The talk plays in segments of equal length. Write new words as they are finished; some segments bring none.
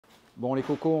Bon les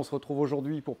cocos, on se retrouve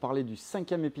aujourd'hui pour parler du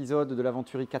 5e épisode de la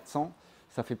Venturi 400.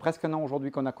 Ça fait presque un an aujourd'hui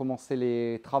qu'on a commencé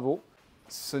les travaux.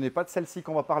 Ce n'est pas de celle-ci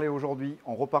qu'on va parler aujourd'hui.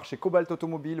 On repart chez Cobalt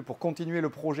Automobile pour continuer le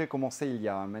projet commencé il y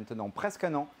a maintenant presque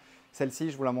un an.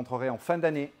 Celle-ci, je vous la montrerai en fin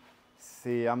d'année.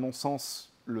 C'est à mon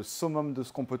sens le summum de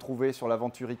ce qu'on peut trouver sur la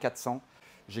Venturi 400.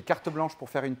 J'ai carte blanche pour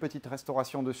faire une petite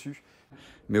restauration dessus.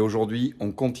 Mais aujourd'hui,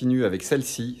 on continue avec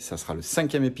celle-ci. Ça sera le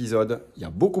 5e épisode. Il y a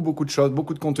beaucoup de choses,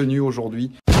 beaucoup de contenu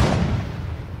aujourd'hui.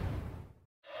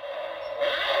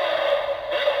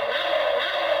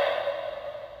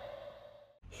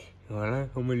 Voilà,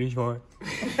 on met les joints.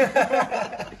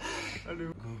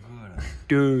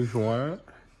 2 joints.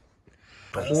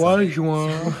 3 joints.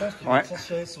 Ouais.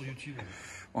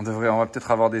 On va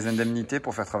peut-être avoir des indemnités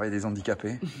pour faire travailler des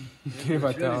handicapés. Les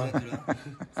bâtards.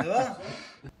 Ça va?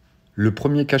 Le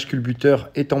premier cache-culbuteur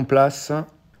est en place.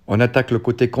 On attaque le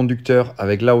côté conducteur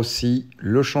avec là aussi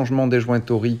le changement des joints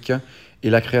toriques et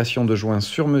la création de joints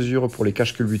sur mesure pour les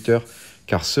cache-culbuteurs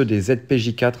car ceux des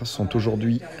ep5sont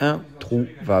aujourd'hui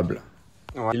introuvables.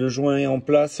 Ouais. Le joint est en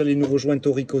place, les nouveaux joints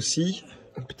toriques aussi.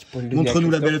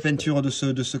 Montre-nous la belle peinture de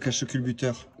ce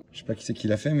cache-culbuteur. Je sais pas qui c'est qui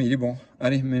l'a fait, mais il est bon.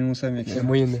 Allez, mets-nous ça, mec.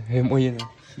 Moyenne.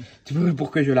 Tu veux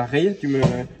pourquoi je la raye? Tu me...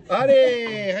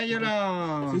 Allez,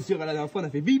 raye-la. C'est sûr, la dernière fois on a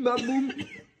fait bim bam boum.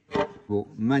 Beau,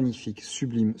 magnifique,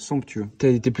 sublime, somptueux. T'as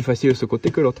été plus facile de ce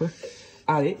côté que l'autre.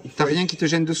 Allez. T'as rien qui te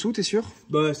gêne dessous, t'es sûr?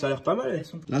 Bah ça a l'air pas mal.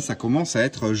 Là, ça commence à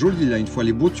être joli. Là, une fois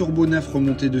les beaux turbos neufs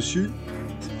remontés dessus,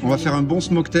 on va faire un bon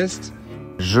smoke test.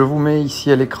 Je vous mets ici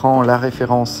à l'écran la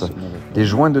référence des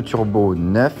joints de turbo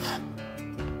neufs.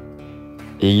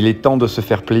 Et il est temps de se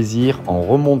faire plaisir en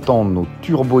remontant nos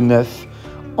turbos neufs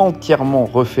entièrement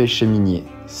refaits chez Minier.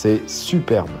 C'est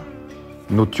superbe.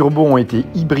 Nos turbos ont été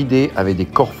hybridés avec des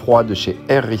corps froids de chez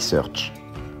Air Research.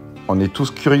 On est tous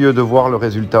curieux de voir le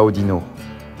résultat au dyno.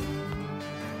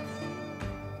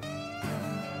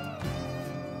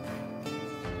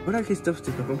 Voilà Christophe,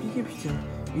 c'était pas compliqué putain.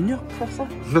 1 heure pour faire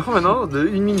ça? Non, de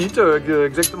 1 minute,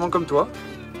 exactement comme toi.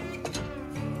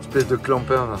 Espèce de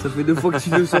clampin. Ça fait 2 fois que tu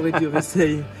le sors et tu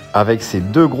réessayes. Avec ces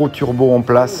 2 gros turbos en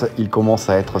place, il commence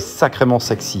à être sacrément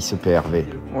sexy ce PRV.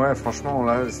 Ouais, franchement,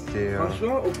 là, c'était...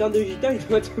 Franchement, aucun de gitan, il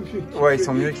doit être plus. Ouais, ils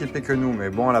sont mieux équipés que nous, mais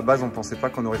bon, à la base, on pensait pas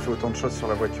qu'on aurait fait autant de choses sur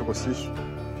la voiture aussi.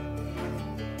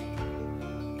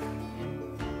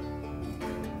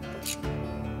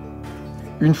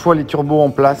 Une fois les turbos en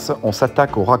place, on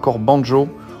s'attaque au raccord banjo,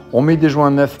 on met des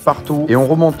joints neufs partout et on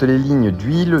remonte les lignes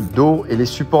d'huile, d'eau et les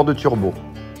supports de turbo.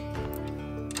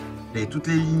 Et toutes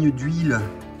les lignes d'huile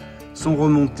sont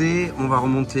remontées. On va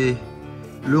remonter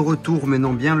le retour,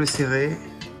 maintenant bien le serrer.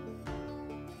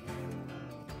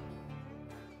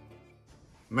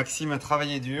 Maxime a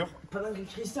travaillé dur. Pendant que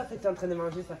Christophe était en train de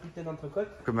manger sa putain d'entrecôte.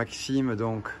 Maxime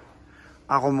donc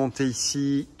a remonté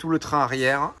ici tout le train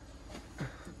arrière.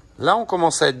 Là on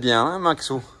commence à être bien, hein,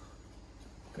 Maxou?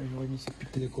 Quand j'aurais mis cette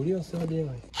putain de colis, on serait bien.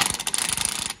 Ouais.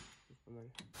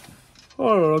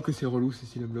 Oh là là, que c'est relou,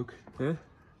 c'est le bloc. Hein?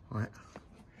 Ouais.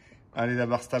 Allez, la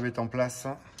barre stab est en place.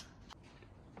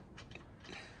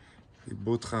 Les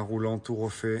beaux trains roulants tout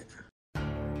refait.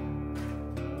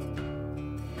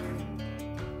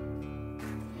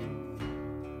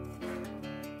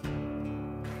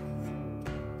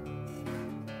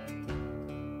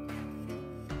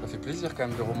 Ça fait plaisir quand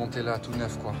même de remonter là tout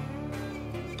neuf quoi.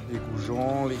 Les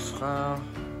goujons, les freins.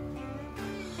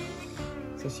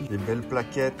 Ça aussi. Les belles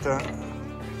plaquettes.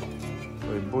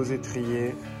 Les beaux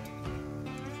étriers.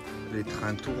 Les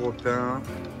trains tout repeints.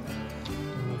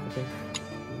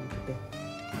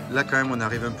 Là quand même on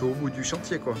arrive un peu au bout du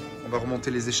chantier quoi. On va remonter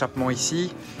les échappements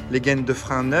ici, les gaines de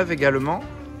frein neuves également.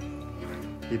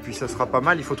 Et puis ça sera pas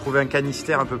mal, il faut trouver un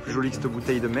canister un peu plus joli que cette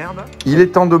bouteille de merde. Il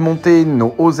est temps de monter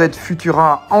nos OZ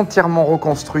Futura entièrement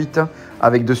reconstruites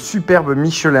avec de superbes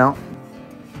Michelin.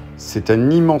 C'est un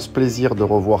immense plaisir de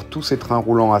revoir tous ces trains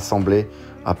roulants assemblés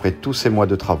après tous ces mois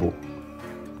de travaux.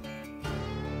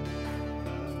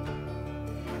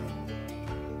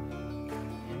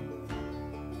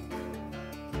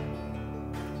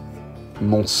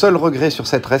 Mon seul regret sur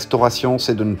cette restauration,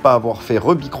 c'est de ne pas avoir fait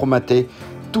rebichromater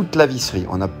toute la visserie.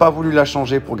 On n'a pas voulu la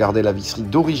changer pour garder la visserie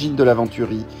d'origine de la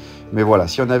Venturi. Mais voilà,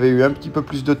 si on avait eu un petit peu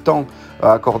plus de temps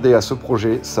à accorder à ce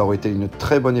projet, ça aurait été une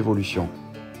très bonne évolution.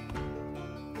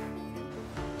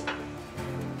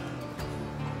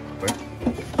 Ouais.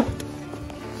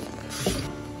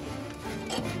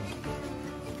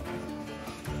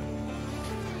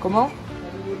 Comment?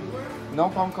 Non,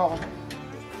 pas encore.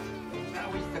 Ah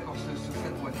oui, d'accord,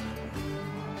 cette boîte.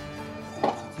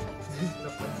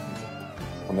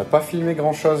 On n'a pas filmé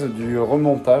grand chose du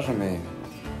remontage, mais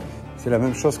c'est la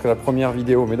même chose que la première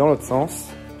vidéo, mais dans l'autre sens.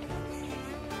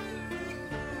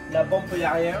 La pompe, il n'y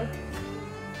a rien.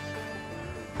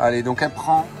 Allez, donc elle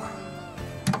prend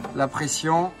la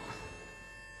pression.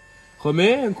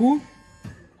 Remets un coup.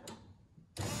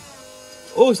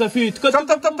 Oh, ça fait... Top, top,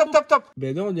 top, top, top, top.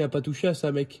 Ben non, on n'y a pas touché à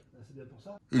ça, mec.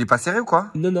 Il est pas serré ou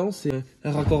quoi? Non, non, c'est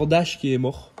un raccordage qui est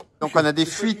mort. Donc on a des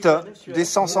fuites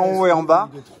d'essence en haut et en bas.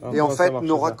 Et en fait,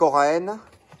 nos raccords à N,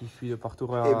 Il fuit de partout.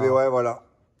 et ben ouais, voilà.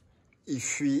 Ils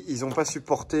fuient, ils n'ont pas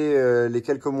supporté les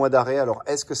quelques mois d'arrêt. Alors,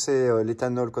 est-ce que c'est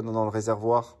l'éthanol qu'on a dans le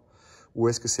réservoir ou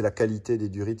est-ce que c'est la qualité des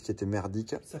durites qui était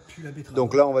merdique? Ça pue la betterave.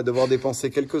 Donc là, on va devoir dépenser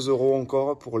quelques euros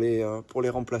encore pour les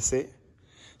remplacer.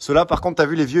 Ceux-là, par contre, t'as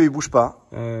vu, les vieux, ils bougent pas.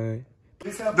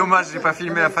 Dommage, j'ai pas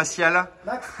filmé la faciale.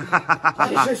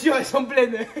 Les chaussures, elles sont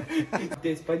pleines.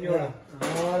 T'es espagnol.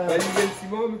 Voilà. Vas-y, viens,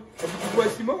 Simon. Tu vois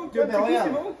Simon? Tu veux un petit coup,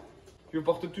 Simon? Tu me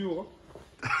portes toujours.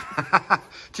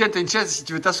 Tiens, t'as une chaise, si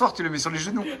tu veux t'asseoir, tu le mets sur les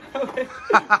genoux.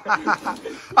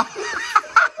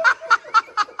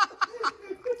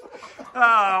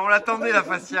 Ah, on l'attendait la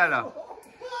faciale.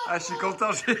 Ah, je suis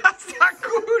content, j'ai... Ah, ça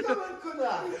cool.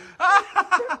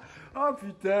 Oh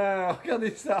putain,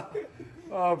 regardez ça.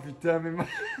 Oh putain, mais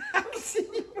Maxime.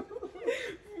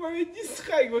 Vous m'avez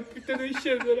distrait avec votre putain de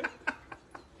chaise là.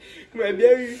 Vous m'avez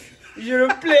bien eu. Je le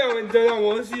plains maintenant,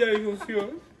 moi aussi, avec mon chaussures.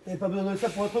 T'avais pas besoin de ça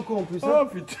pour être con en plus. Oh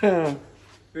putain.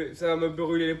 Ça va me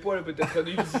brûler les poils, peut-être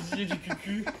du zizi, du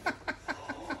cucu.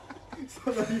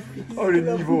 Oh, le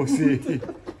niveau, c'est...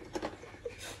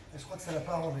 Je crois que ça l'a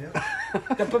pas arrangé.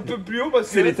 T'as pas un peu plus haut parce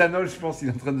que... C'est l'éthanol, je pense, il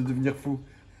est en train de devenir fou.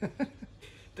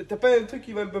 T'as pas un truc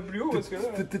qui va un peu plus haut parce que là...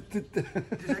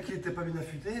 Déjà qu'il était pas bien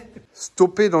affûté.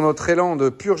 Stoppé dans notre élan de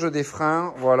purge des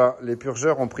freins. Voilà, les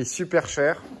purgeurs ont pris super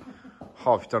cher.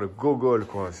 Oh putain, le gogol,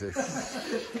 quoi.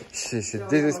 C'est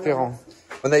désespérant.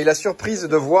 On a eu la surprise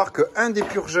de voir qu'un des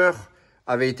purgeurs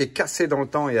avait été cassé dans le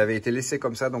temps et avait été laissé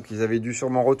comme ça. Donc, ils avaient dû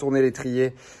sûrement retourner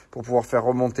l'étrier pour pouvoir faire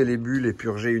remonter les bulles et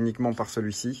purger uniquement par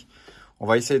celui-ci. On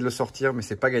va essayer de le sortir, mais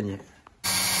c'est pas gagné.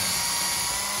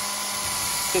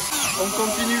 On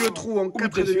continue le trou en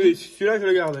 4,5. Celui-là, je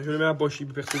le garde. Je le mets à la poche, il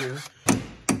peut percer.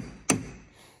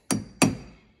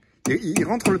 Et il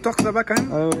rentre le torque là-bas quand même?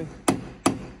 Ah ouais.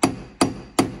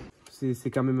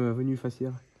 C'est quand même venu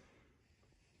facile.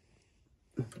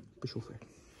 On peut chauffer.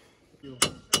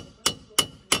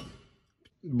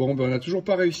 Bon, ben on n'a toujours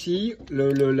pas réussi.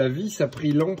 La vis a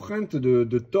pris l'empreinte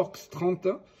de Torx 30.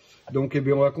 Donc, eh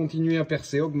bien, on va continuer à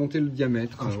percer, augmenter le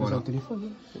diamètre. Ah, je voilà. un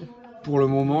téléphone. Hein. Pour le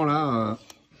moment, là,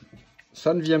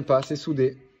 ça ne vient pas, c'est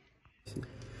soudé.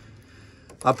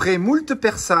 Après moult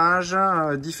perçages,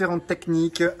 différentes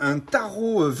techniques, un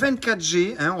tarot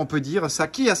 24G, hein, on peut dire ça.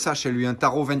 Qui a ça chez lui, un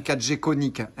tarot 24G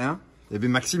conique, hein? Eh bien,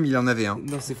 Maxime, il en avait un.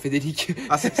 Non, c'est Frédéric.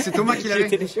 Ah, c'est Thomas qui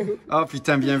l'avait. Ah,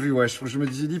 putain, bien vu, ouais. Je me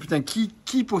suis dit, putain,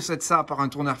 qui possède ça à part un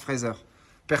tourneur fraiseur?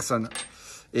 Personne.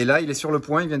 Et là, il est sur le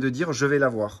point, il vient de dire, je vais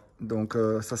l'avoir. Donc,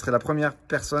 ça serait la première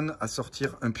personne à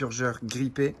sortir un purgeur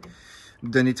grippé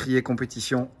d'un étrier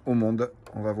compétition au monde.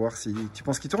 On va voir si... Tu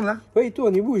penses qu'il tourne là? Oui, il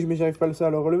tourne, il bouge, mais j'arrive pas à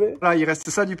le relever. Là, il reste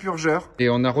ça du purgeur. Et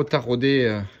on a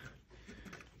retaraudé,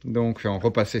 donc on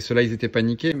repassait. Ceux-là, ils étaient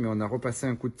paniqués, mais on a repassé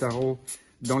un coup de tarot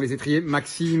dans les étriers.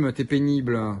 Maxime, t'es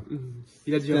pénible.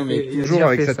 Il a déjà Putain, mais fait, toujours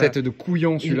avec sa tête de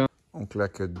couillon, celui-là. On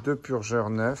claque 2 purgeurs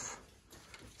neufs.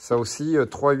 Ça aussi,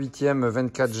 3/8e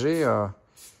 24G,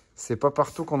 c'est pas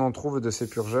partout qu'on en trouve de ces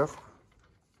purgeurs.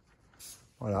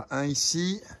 Voilà, un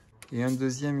ici et un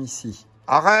deuxième ici.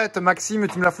 Arrête, Maxime,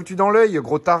 tu me l'as foutu dans l'œil,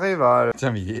 gros taré, va.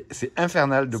 Tiens, mais c'est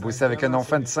infernal de bosser avec un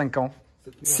enfant de 5 ans.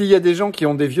 S'il y a des gens qui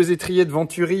ont des vieux étriers de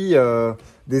Venturi,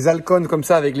 des halcones comme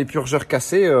ça avec les purgeurs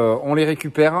cassés, on les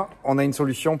récupère. On a une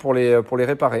solution pour les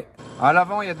réparer. À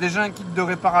l'avant, il y a déjà un kit de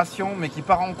réparation, mais qui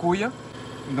part en couille.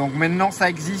 Donc maintenant, ça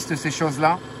existe, ces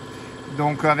choses-là.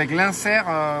 Donc avec l'insert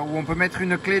où on peut mettre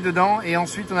une clé dedans et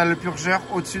ensuite on a le purgeur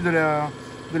au-dessus de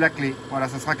la clé. Voilà,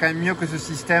 ça sera quand même mieux que ce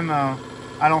système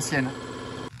à l'ancienne.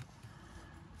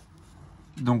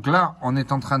 Donc là, on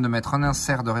est en train de mettre un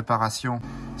insert de réparation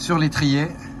sur l'étrier.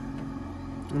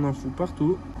 On en fout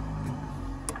partout.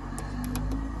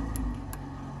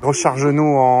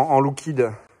 Recharge-nous en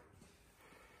liquide.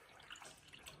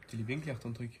 Il est bien clair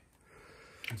ton truc.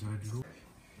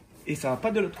 Et ça va pas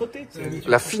de l'autre côté.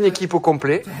 La fine équipe au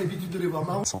complet. T'as l'habitude de les voir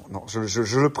marrant. Non,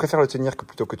 je le préfère le tenir que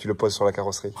plutôt que tu le poses sur la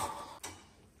carrosserie.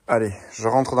 Allez, je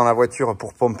rentre dans la voiture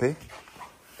pour pomper.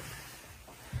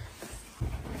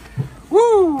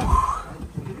 Wouh!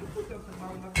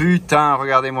 Putain,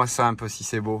 regardez-moi ça un peu si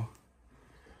c'est beau.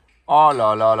 Oh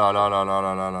là là là là là là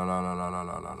là là là là là là là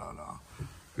là là là.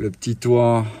 Le petit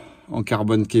toit en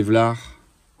carbone Kevlar.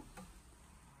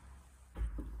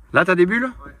 Là, t'as des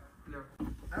bulles?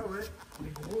 Ah ouais, les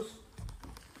grosses.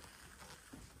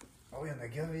 Oh, oui, on a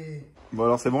gavé. Bon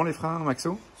alors c'est bon les freins,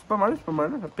 Maxo? C'est pas mal,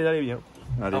 la pédale est bien.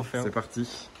 Allez, Enfin. c'est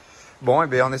parti. Bon, et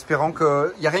bien en espérant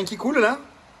qu'il n'y a rien qui coule là?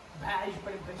 Bah, j'ai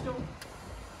pas l'impression.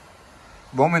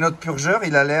 Bon, mais notre purgeur,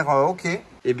 il a l'air ok.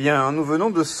 Eh bien, nous venons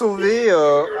de sauver...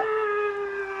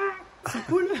 C'est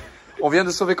cool. On vient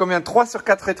de sauver combien? 3 sur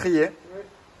 4 étriers. Ouais.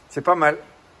 C'est pas mal.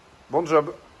 Bon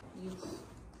job.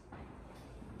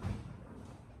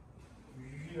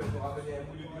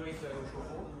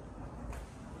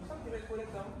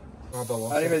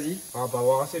 Allez, vas-y. On va pas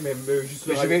avoir assez, mais juste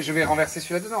le Je vais renverser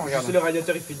celui-là dedans, regarde. Juste le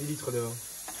radiateur, il fait 10 litres dehors.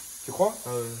 Tu crois?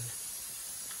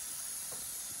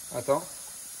 Attends.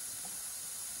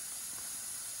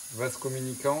 Vase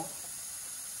communicant.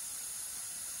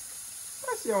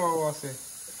 Ah si, on va avoir assez.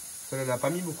 Ça ne l'a pas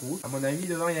mis beaucoup. À mon avis,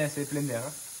 devant, c'est plein d'air.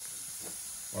 Hein.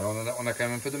 Voilà, on a quand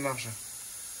même un peu de marge.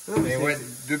 Non, mais ouais,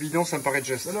 2 bidons, ça me paraît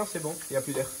juste. Non, c'est bon, il n'y a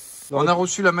plus d'air. On a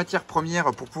reçu la matière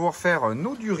première pour pouvoir faire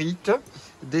nos durites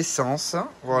d'essence.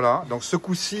 Voilà, donc ce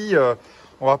coup-ci,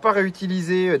 on va pas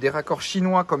réutiliser des raccords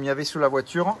chinois comme il y avait sous la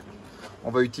voiture.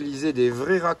 On va utiliser des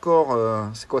vrais raccords.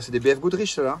 C'est quoi? C'est des BF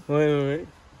Goodrich, ceux-là? Ouais.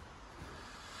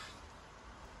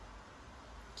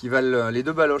 Qui valent les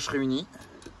 2 baloches réunies.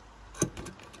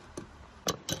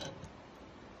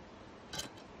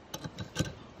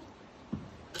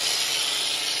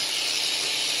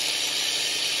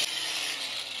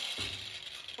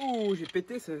 Oh, j'ai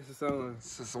pété, c'est ça. Ouais.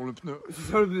 Ça sent le pneu.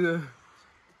 C'est ça le pneu.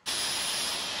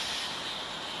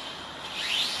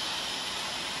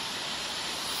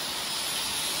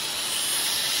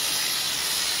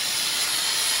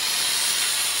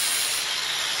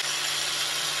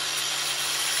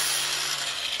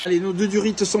 Allez, nos 2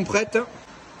 durites sont prêtes.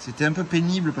 C'était un peu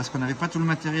pénible parce qu'on n'avait pas tout le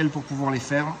matériel pour pouvoir les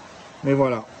faire. Mais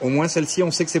voilà, au moins celle-ci, on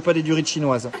sait que c'est pas des durites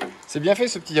chinoises. C'est bien fait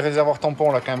ce petit réservoir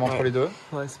tampon là quand même entre les deux.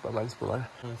 Ouais, c'est pas mal, c'est pas mal.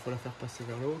 Il faut la faire passer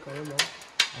vers le haut quand même, hein,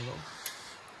 avant.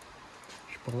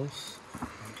 Je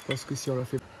pense que si on la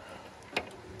fait...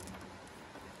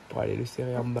 Pour aller le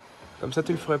serrer en bas. Comme ça,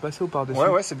 tu le ferais passer ou par-dessus?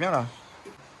 Ouais, c'est bien là.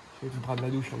 Je vais prendre la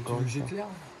douche encore. J'éclaire.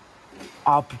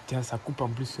 Ah putain, ça coupe en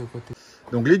plus ce côté.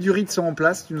 Donc les durites sont en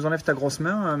place. Tu nous enlèves ta grosse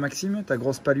main, Maxime, ta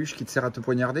grosse paluche qui te sert à te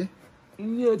poignarder.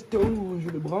 Attends, je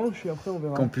le branche et après on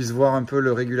verra. Qu'on puisse voir un peu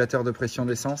le régulateur de pression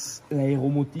d'essence.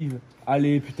 L'aéromotive.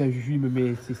 Allez, putain, Juju, il me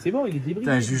met... C'est bon, il est débridé.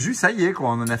 Putain, Juju, ça y est, quoi.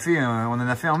 On en a fait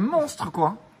un monstre,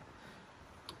 quoi.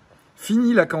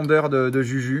 Fini la candeur de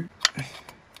Juju.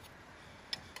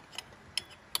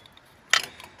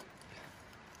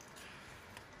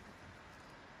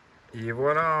 Et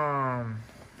voilà.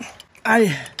 Allez.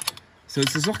 C'est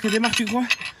ce soir qu'elle démarre, tu crois?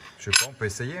 Je sais pas, on peut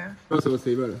essayer. Hein. Ah, ça va,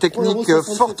 c'est mal. Technique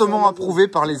fortement approuvée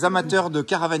par les amateurs de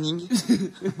caravaning.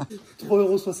 3,67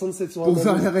 € sur Pour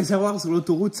faire les réservoirs sur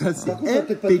l'autoroute, ça c'est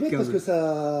impeccable. Parce que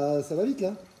ça va vite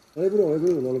là. Enlève-le,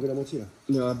 on a enlevé la moitié là.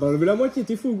 On a pas enlevé la moitié,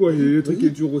 t'es fou quoi. Le truc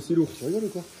est toujours aussi lourd. Tu rigoles ou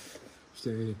quoi?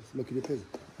 C'est moi qui les pèse.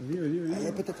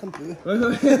 Vas-y. Peut-être un peu. Ouais.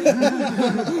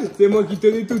 C'est moi qui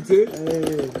tenais tout, tu sais.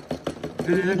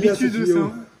 J'ai l'habitude de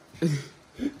ça.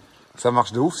 Ça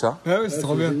marche de ouf, ça. Ah ouais, c'est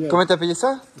trop bien. Combien t'as payé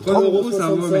ça? 3,65 €,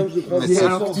 ça va. Je crois.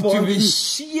 Alors tu te fais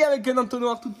chier avec un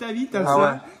entonnoir toute ta vie, t'as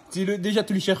ça. Ouais. Déjà,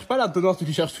 tu le cherches pas, l'entonnoir, tu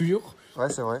le cherches toujours.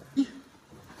 Ouais, c'est vrai.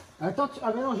 Attends,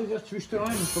 ah ben non, je veux dire, tu veux que je te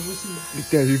l'enlève, c'est pas possible.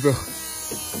 Putain, j'ai eu peur.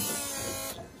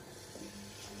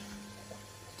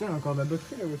 Putain, il y a encore de la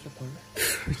batterie la voiture quand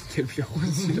même. Quel pire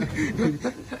celui-là.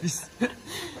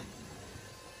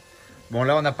 Bon,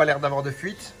 là, on n'a pas l'air d'avoir de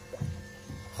fuite.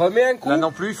 Remets un coup. Là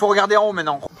non plus, il faut regarder en haut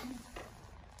maintenant.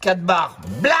 4 barres,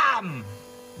 blam!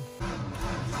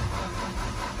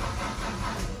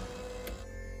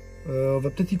 On va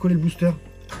peut-être y coller le booster.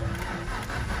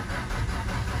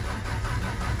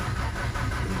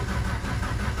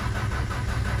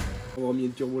 On va remis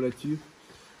une turbo là-dessus.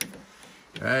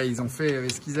 Ouais, ils ont fait avec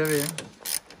ce qu'ils avaient. Hein.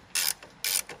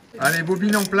 Allez,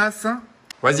 bobine en place.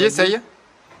 Vas-y, essaye. Il y a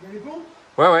les pompes?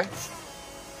 Ouais.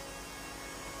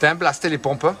 T'as implanté les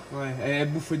pompes? Ouais,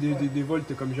 elle bouffe des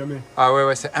volts comme jamais. Ah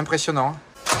ouais, c'est impressionnant.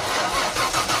 C'est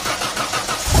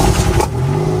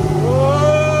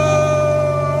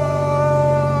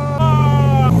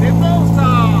bon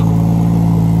ça!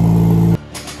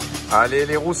 Allez,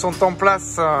 les roues sont en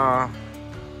place.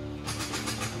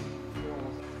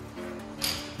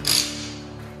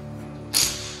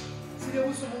 Si les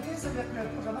roues sont montées, ça veut dire que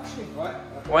ça va marcher.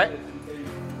 Ouais.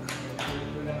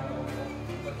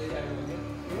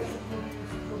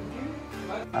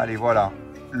 Allez, voilà.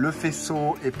 Le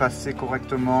faisceau est passé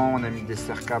correctement. On a mis des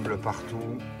serre-câbles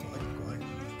partout.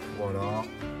 Voilà.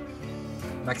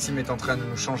 Maxime est en train de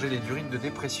nous changer les durites de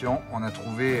dépression. On a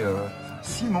trouvé,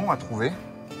 Simon a trouvé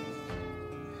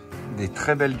des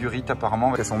très belles durites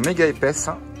apparemment. Elles sont méga épaisses.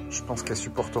 Je pense qu'elles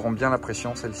supporteront bien la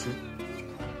pression, celles-ci.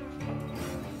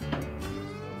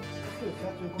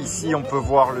 Ici, on peut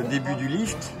voir le début du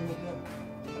lift.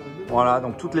 Voilà,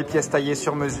 donc toutes les pièces taillées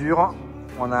sur mesure.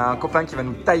 On a un copain qui va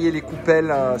nous tailler les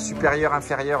coupelles supérieures,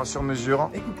 inférieures sur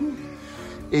mesure.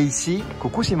 Et ici,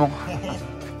 coucou Simon.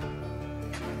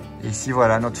 Et ici,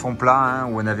 voilà notre fond plat hein,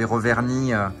 où on avait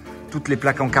reverni toutes les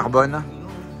plaques en carbone.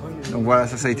 Donc voilà,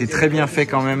 ça a été très bien fait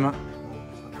quand même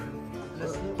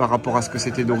par rapport à ce que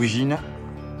c'était d'origine.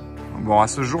 Bon, à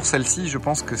ce jour, celle-ci, je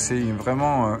pense que c'est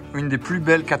vraiment une des plus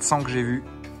belles 400 que j'ai vues.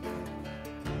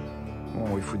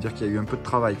 Bon, il faut dire qu'il y a eu un peu de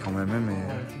travail quand même, hein,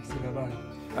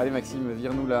 mais... Allez Maxime,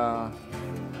 vire-nous la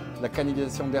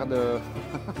canalisation d'air de...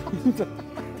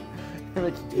 Le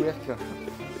mec qui twerk.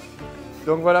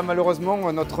 Donc voilà,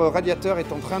 malheureusement, notre radiateur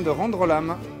est en train de rendre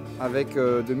l'âme avec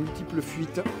de multiples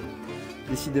fuites.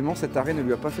 Décidément, cet arrêt ne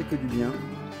lui a pas fait que du bien.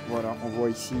 Voilà, on voit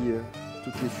ici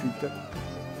toutes les fuites.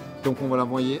 Donc on va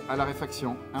l'envoyer à la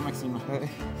réfaction, hein Maxime? Ouais.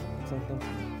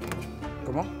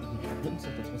 Comment?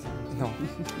 Non.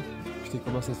 Putain,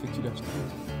 comment ça se fait que tu l'as acheté?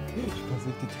 Je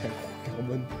pensais que t'étais à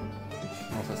carbone.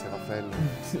 Non, ça c'est Raphaël.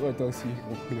 Ouais, toi aussi,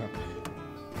 j'ai compris là.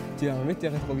 Tu as remis tes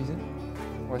rétroviseurs?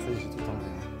 Ouais, ça y est, j'ai tout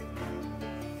enlevé.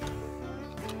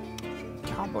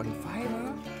 Carbon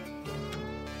fiber.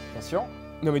 Attention.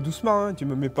 Non mais doucement, hein, tu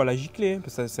me mets pas la giclée, hein,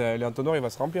 parce que l'entonnoir il va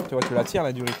se remplir, tu vois, tu la tires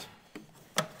la durite.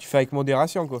 Tu fais avec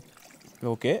modération quoi. Mais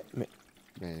ok, mais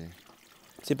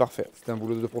c'est parfait. C'est un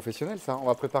boulot de professionnel ça. On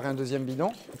va préparer un deuxième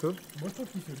bidon. Moi je trouve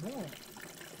qu'il fait bon.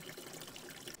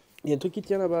 Il y a un truc qui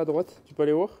tient là-bas à droite, tu peux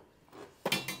aller voir?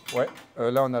 Ouais,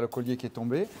 là on a le collier qui est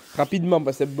tombé. Rapidement,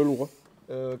 parce que c'est lourd.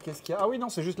 Qu'est-ce qu'il y a? Ah oui, non,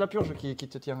 c'est juste la purge qui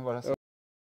te tient. Voilà.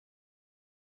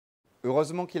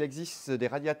 Heureusement qu'il existe des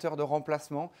radiateurs de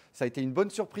remplacement. Ça a été une bonne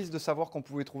surprise de savoir qu'on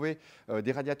pouvait trouver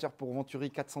des radiateurs pour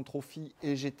Venturi 400 Trophy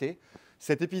et GT.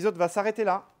 Cet épisode va s'arrêter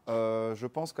là. Je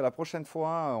pense que la prochaine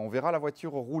fois, on verra la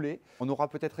voiture rouler. On aura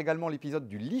peut-être également l'épisode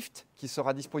du lift qui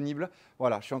sera disponible.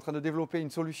 Voilà, je suis en train de développer une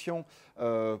solution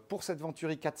pour cette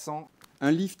Venturi 400.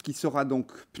 Un lift qui sera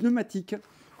donc pneumatique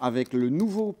avec le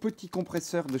nouveau petit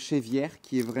compresseur de chez Vière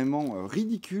qui est vraiment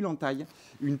ridicule en taille.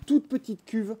 Une toute petite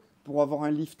cuve pour avoir un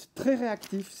lift très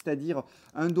réactif, c'est-à-dire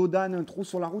un dos d'âne, un trou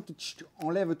sur la route, on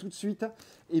lève tout de suite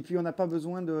et puis on n'a pas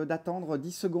besoin d'attendre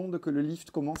 10 secondes que le lift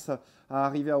commence à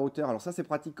arriver à hauteur. Alors ça c'est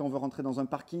pratique quand on veut rentrer dans un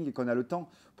parking et qu'on a le temps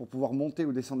pour pouvoir monter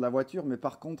ou descendre la voiture, mais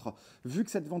par contre, vu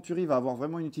que cette Venturi va avoir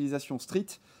vraiment une utilisation street,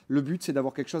 le but c'est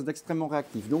d'avoir quelque chose d'extrêmement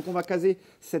réactif. Donc on va caser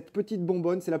cette petite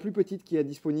bonbonne, c'est la plus petite qui est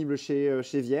disponible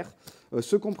chez Vière,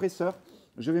 ce compresseur.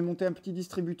 Je vais monter un petit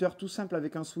distributeur tout simple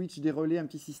avec un switch, des relais, un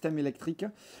petit système électrique.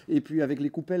 Et puis avec les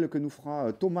coupelles que nous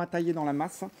fera Thomas taillées dans la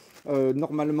masse,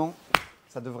 normalement,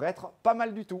 ça devrait être pas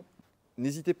mal du tout.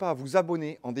 N'hésitez pas à vous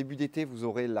abonner. En début d'été, vous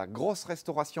aurez la grosse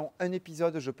restauration, un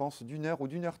épisode, je pense, d'1 heure ou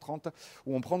d'1h30,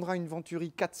 où on prendra une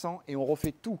Venturi 400 et on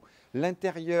refait tout.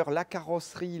 L'intérieur, la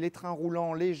carrosserie, les trains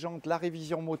roulants, les jantes, la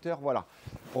révision moteur, voilà.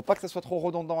 Pour pas que ça soit trop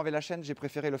redondant avec la chaîne, j'ai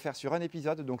préféré le faire sur un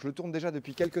épisode. Donc je le tourne déjà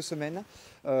depuis quelques semaines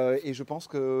et je pense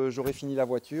que j'aurai fini la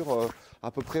voiture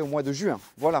à peu près au mois de juin.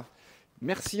 Voilà.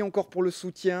 Merci encore pour le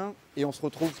soutien et on se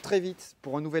retrouve très vite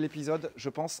pour un nouvel épisode, je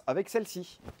pense, avec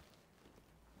celle-ci.